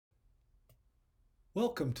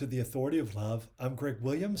Welcome to the Authority of Love. I'm Greg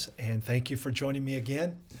Williams, and thank you for joining me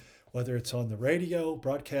again, whether it's on the radio,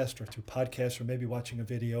 broadcast, or through podcast, or maybe watching a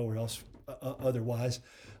video or else otherwise.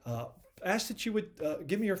 Uh, ask that you would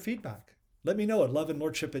give me your feedback. Let me know at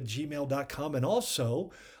loveandlordship@gmail.com, and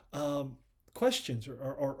also um, questions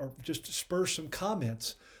or just spur some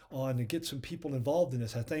comments on and get some people involved in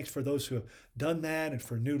this. I thanks for those who have done that, and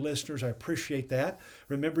for new listeners, I appreciate that.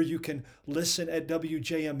 Remember, you can listen at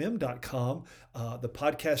wjmm.com, the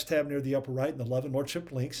podcast tab near the upper right, and the Love and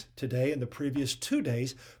Lordship links today and the previous 2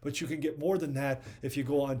 days. But you can get more than that if you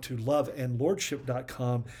go on to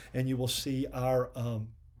loveandlordship.com, and you will see our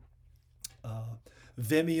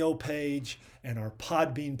Vimeo page and our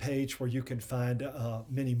Podbean page, where you can find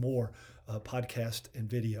many more podcasts and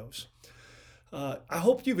videos. I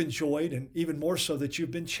hope you've enjoyed, and even more so that you've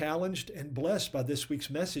been challenged and blessed by this week's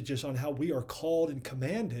messages on how we are called and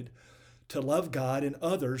commanded to love God and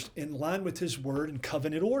others in line with His Word and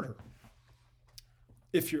covenant order.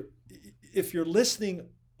 If you're listening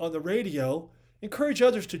on the radio, encourage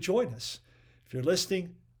others to join us. If you're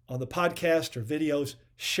listening on the podcast or videos,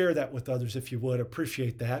 share that with others if you would.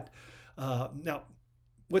 Appreciate that. Now,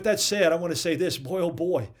 with that said, I want to say this: boy, oh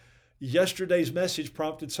boy. Yesterday's message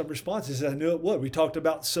prompted some responses. I knew it would. We talked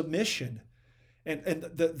about submission and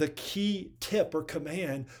the key tip or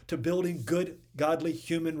command to building good, godly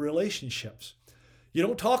human relationships. You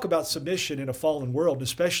don't talk about submission in a fallen world,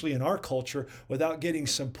 especially in our culture, without getting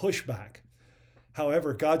some pushback.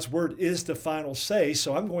 However, God's word is the final say,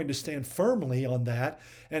 so I'm going to stand firmly on that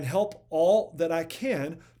and help all that I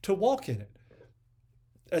can to walk in it,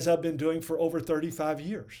 as I've been doing for over 35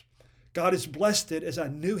 years. God has blessed it as I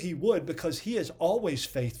knew He would, because He is always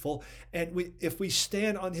faithful. And if we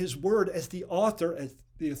stand on His word as the author, as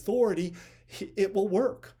the authority, it will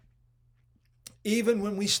work. Even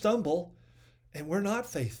when we stumble and we're not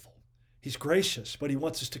faithful, He's gracious, but He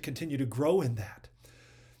wants us to continue to grow in that.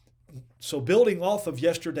 So building off of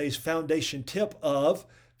yesterday's foundation tip of,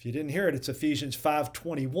 if you didn't hear it, it's Ephesians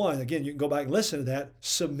 5:21. Again, you can go back and listen to that.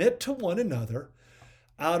 Submit to one another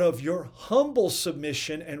out of your humble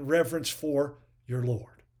submission and reverence for your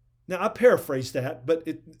Lord. Now, I paraphrase that, but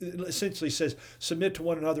it essentially says, submit to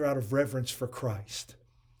one another out of reverence for Christ.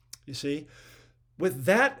 You see, with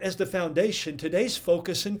that as the foundation, today's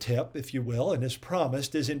focus and tip, if you will, and as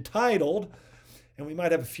promised, is entitled, and we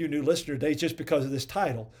might have a few new listeners today just because of this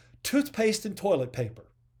title, Toothpaste and Toilet Paper.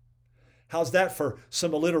 How's that for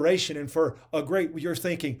some alliteration and for a great, you're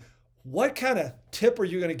thinking, what kind of tip are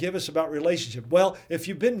you going to give us about relationship? Well, if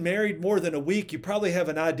you've been married more than a week, you probably have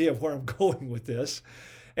an idea of where I'm going with this.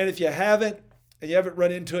 And if you haven't, and you haven't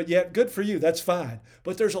run into it yet, good for you. That's fine.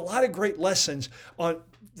 But there's a lot of great lessons on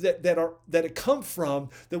that come from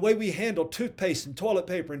the way we handle toothpaste and toilet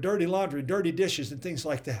paper and dirty laundry and dirty dishes and things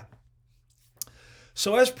like that.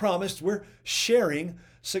 So as promised, we're sharing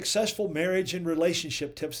successful marriage and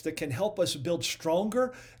relationship tips that can help us build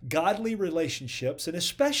stronger, godly relationships, and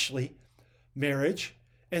especially marriage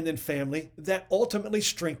and then family that ultimately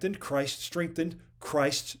strengthened Christ's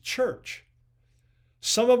church.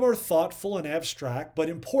 Some of them are thoughtful and abstract, but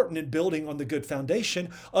important in building on the good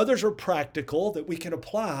foundation. Others are practical that we can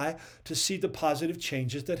apply to see the positive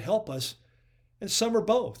changes that help us. And some are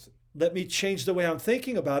both. Let me change the way I'm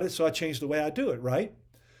thinking about it, so I change the way I do it, right?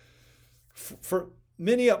 From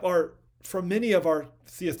many of our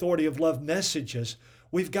The Authority of Love messages,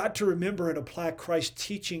 we've got to remember and apply Christ's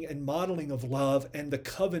teaching and modeling of love and the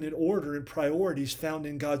covenant order and priorities found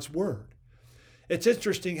in God's Word. It's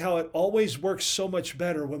interesting how it always works so much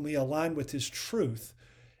better when we align with His truth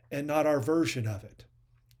and not our version of it.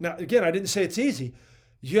 Now, again, I didn't say it's easy.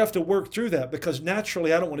 You have to work through that, because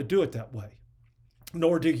naturally I don't want to do it that way.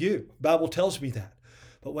 Nor do you. The Bible tells me that.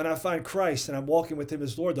 But when I find Christ and I'm walking with Him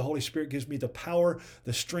as Lord, the Holy Spirit gives me the power,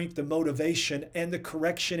 the strength, the motivation, and the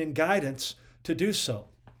correction and guidance to do so.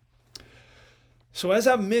 So as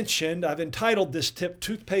I mentioned, I've entitled this tip,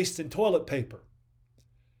 Toothpaste and Toilet Paper.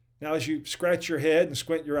 Now, as you scratch your head and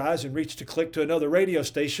squint your eyes and reach to click to another radio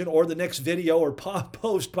station or the next video or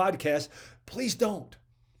post podcast, please don't.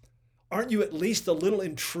 Aren't you at least a little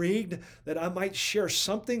intrigued that I might share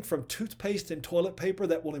something from toothpaste and toilet paper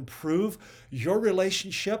that will improve your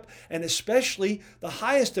relationship, and especially the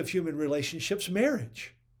highest of human relationships,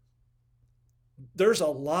 marriage? There's a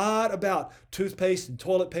lot about toothpaste and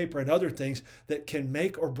toilet paper and other things that can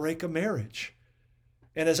make or break a marriage.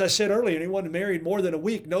 And as I said earlier, anyone married more than a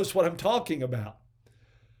week knows what I'm talking about.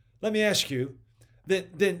 Let me ask you,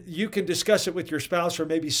 then you can discuss it with your spouse or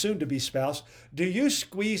maybe soon-to-be spouse. Do you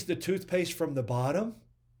squeeze the toothpaste from the bottom,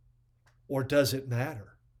 or does it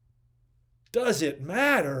matter? Does it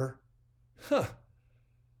matter? Huh.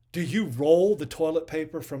 Do you roll the toilet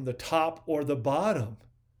paper from the top or the bottom?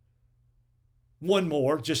 One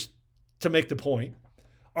more, just to make the point.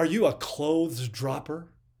 Are you a clothes dropper?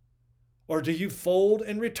 Or do you fold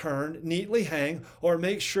and return, neatly hang, or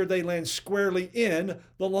make sure they land squarely in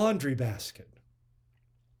the laundry basket?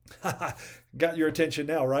 Got your attention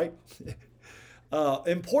now, right?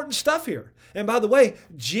 Important stuff here. And by the way,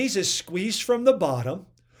 Jesus squeezed from the bottom,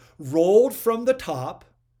 rolled from the top,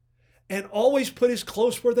 and always put his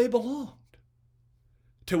clothes where they belonged.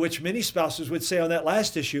 To which many spouses would say on that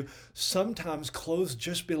last issue, sometimes clothes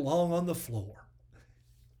just belong on the floor.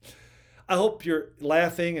 I hope you're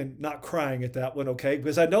laughing and not crying at that one, okay?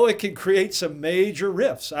 Because I know it can create some major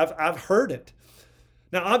rifts. I've heard it.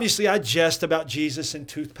 Now, obviously, I jest about Jesus and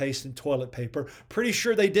toothpaste and toilet paper. Pretty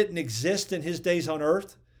sure they didn't exist in his days on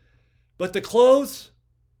earth. But the clothes,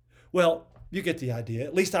 well, you get the idea.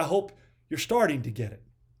 At least I hope you're starting to get it.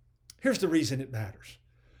 Here's the reason it matters.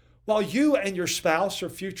 While you and your spouse or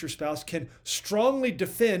future spouse can strongly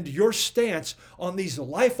defend your stance on these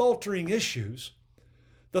life-altering issues,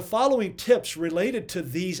 the following tips related to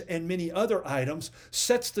these and many other items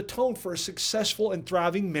sets the tone for a successful and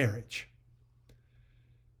thriving marriage.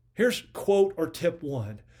 Here's quote or tip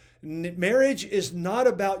one. Marriage is not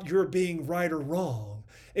about your being right or wrong.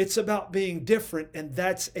 It's about being different, and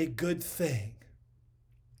that's a good thing.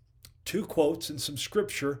 Two quotes and some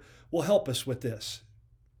scripture will help us with this.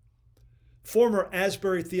 Former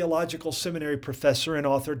Asbury Theological Seminary professor and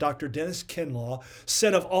author Dr. Dennis Kinlaw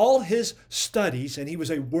said of all his studies, and he was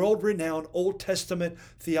a world-renowned Old Testament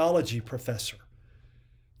theology professor.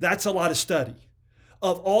 That's a lot of study.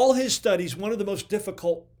 Of all his studies, one of the most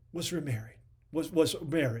difficult was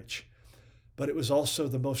marriage, but it was also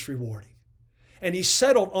the most rewarding. And he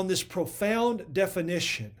settled on this profound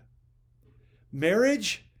definition.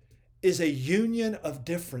 Marriage is a union of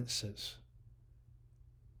differences.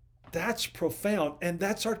 That's profound, and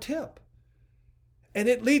that's our tip. And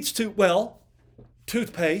it leads to, well,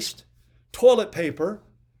 toothpaste, toilet paper,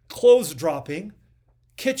 clothes dropping,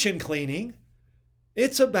 kitchen cleaning.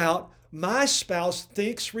 It's about my spouse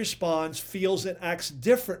thinks, responds, feels, and acts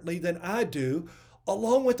differently than I do,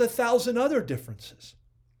 along with 1,000 other differences.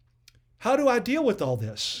 How do I deal with all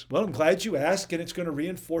this? Well, I'm glad you asked, and it's going to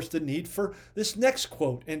reinforce the need for this next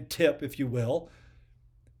quote and tip, if you will.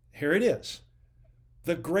 Here it is.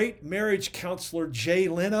 The great marriage counselor Jay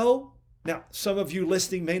Leno. Now, some of you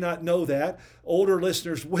listening may not know that. Older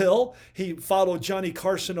listeners will. He followed Johnny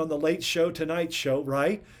Carson on the Late Show, Tonight Show,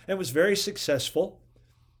 right? And was very successful.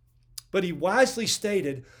 But he wisely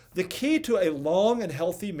stated, the key to a long and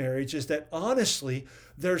healthy marriage is that honestly,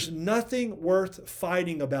 there's nothing worth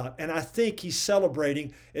fighting about. And I think he's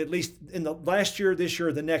celebrating, at least in the last year, this year,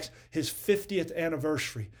 or the next, his 50th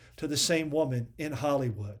anniversary to the same woman in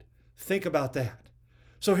Hollywood. Think about that.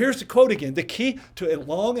 So here's the quote again. The key to a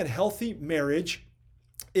long and healthy marriage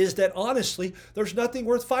is that honestly, there's nothing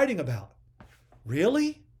worth fighting about.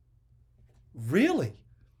 Really? Really?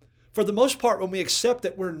 For the most part, when we accept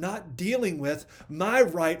that we're not dealing with my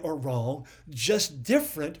right or wrong, just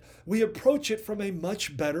different, we approach it from a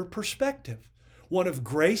much better perspective. One of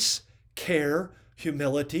grace, care,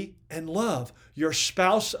 humility, and love. Your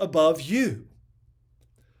spouse above you.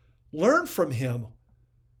 Learn from him.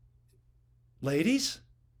 Ladies,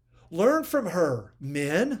 learn from her,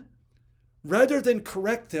 men, rather than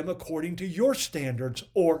correct them according to your standards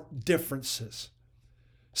or differences.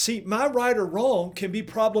 See, my right or wrong can be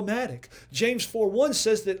problematic. James 4:1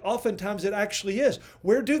 says that oftentimes it actually is.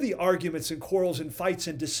 Where do the arguments and quarrels and fights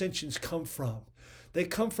and dissensions come from? They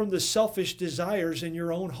come from the selfish desires in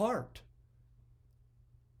your own heart.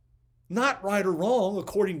 Not right or wrong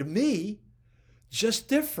according to me, just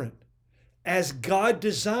different. As God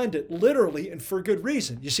designed it, literally and for good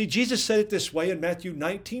reason. You see, Jesus said it this way in Matthew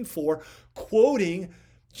 19:4, quoting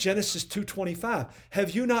Genesis 2:25.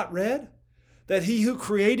 Have you not read that he who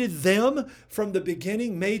created them from the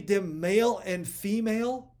beginning made them male and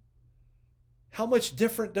female? How much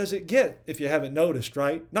different does it get if you haven't noticed,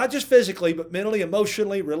 right? Not just physically, but mentally,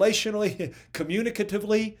 emotionally, relationally,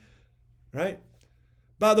 communicatively, right?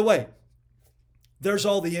 By the way, there's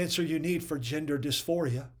all the answer you need for gender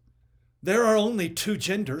dysphoria. There are only two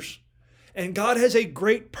genders, and God has a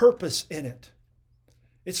great purpose in it.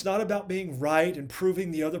 It's not about being right and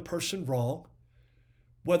proving the other person wrong.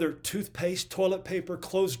 Whether toothpaste, toilet paper,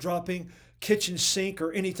 clothes dropping, kitchen sink,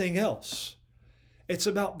 or anything else. It's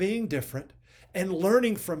about being different and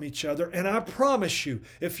learning from each other. And I promise you,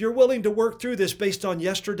 if you're willing to work through this based on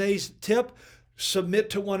yesterday's tip,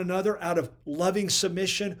 submit to one another out of loving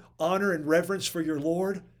submission, honor, and reverence for your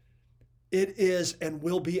Lord, it is and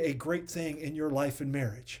will be a great thing in your life and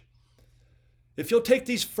marriage. If you'll take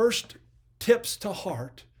these first tips to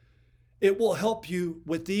heart, it will help you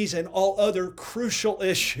with these and all other crucial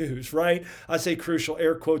issues, right? I say crucial,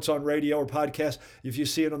 air quotes on radio or podcast, if you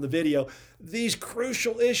see it on the video. These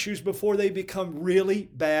crucial issues before they become really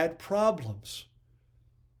bad problems.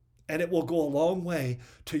 And it will go a long way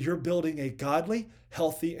to your building a godly,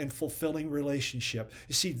 healthy, and fulfilling relationship.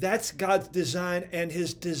 You see, that's God's design and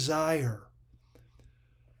His desire.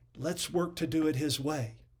 Let's work to do it His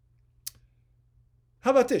way.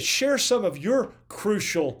 How about this? Share some of your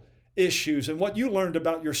crucial issues and what you learned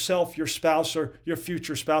about yourself, your spouse, or your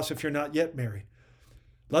future spouse if you're not yet married.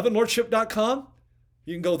 loveandlordship.com.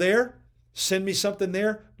 You can go there, send me something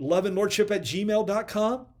there,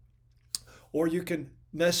 loveandlordship@gmail.com, or you can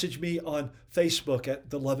message me on Facebook at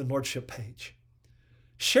the Love and Lordship page.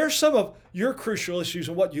 Share some of your crucial issues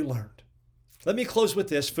and what you learned. Let me close with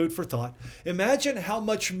this, food for thought. Imagine how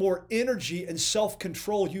much more energy and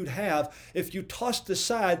self-control you'd have if you tossed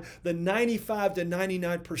aside the 95 to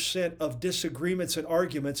 99% of disagreements and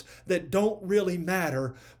arguments that don't really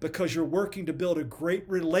matter because you're working to build a great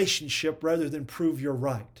relationship rather than prove you're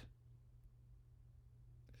right.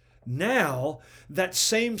 Now, that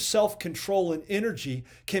same self-control and energy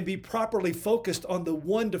can be properly focused on the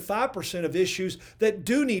 1 to 5% of issues that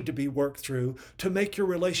do need to be worked through to make your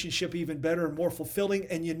relationship even better and more fulfilling,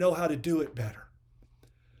 and you know how to do it better.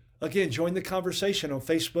 Again, join the conversation on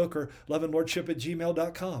Facebook or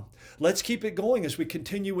loveandlordship@gmail.com. Let's keep it going as we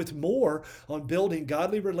continue with more on building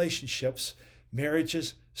godly relationships,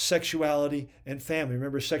 marriages, sexuality, and family.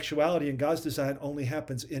 Remember, sexuality in God's design only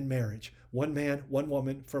happens in marriage. One man, one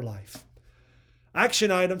woman for life.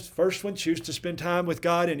 Action items. First one, choose to spend time with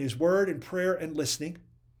God in His Word and prayer and listening.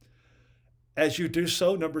 As you do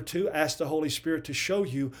so, number 2, ask the Holy Spirit to show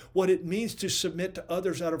you what it means to submit to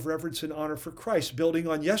others out of reverence and honor for Christ, building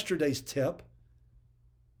on yesterday's tip.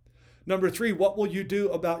 Number 3, what will you do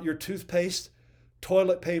about your toothpaste,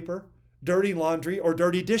 toilet paper, dirty laundry, or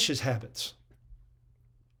dirty dishes habits?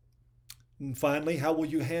 And finally, how will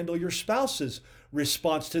you handle your spouse's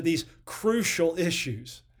response to these crucial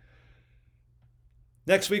issues?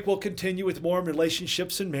 Next week, we'll continue with more on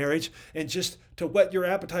relationships and marriage. And just to whet your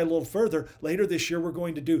appetite a little further, later this year, we're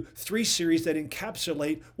going to do 3 series that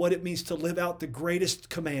encapsulate what it means to live out the greatest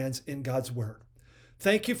commands in God's Word.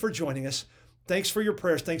 Thank you for joining us. Thanks for your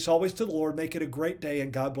prayers. Thanks always to the Lord. Make it a great day,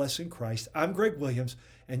 and God bless in Christ. I'm Greg Williams,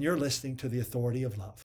 and you're listening to The Authority of Love.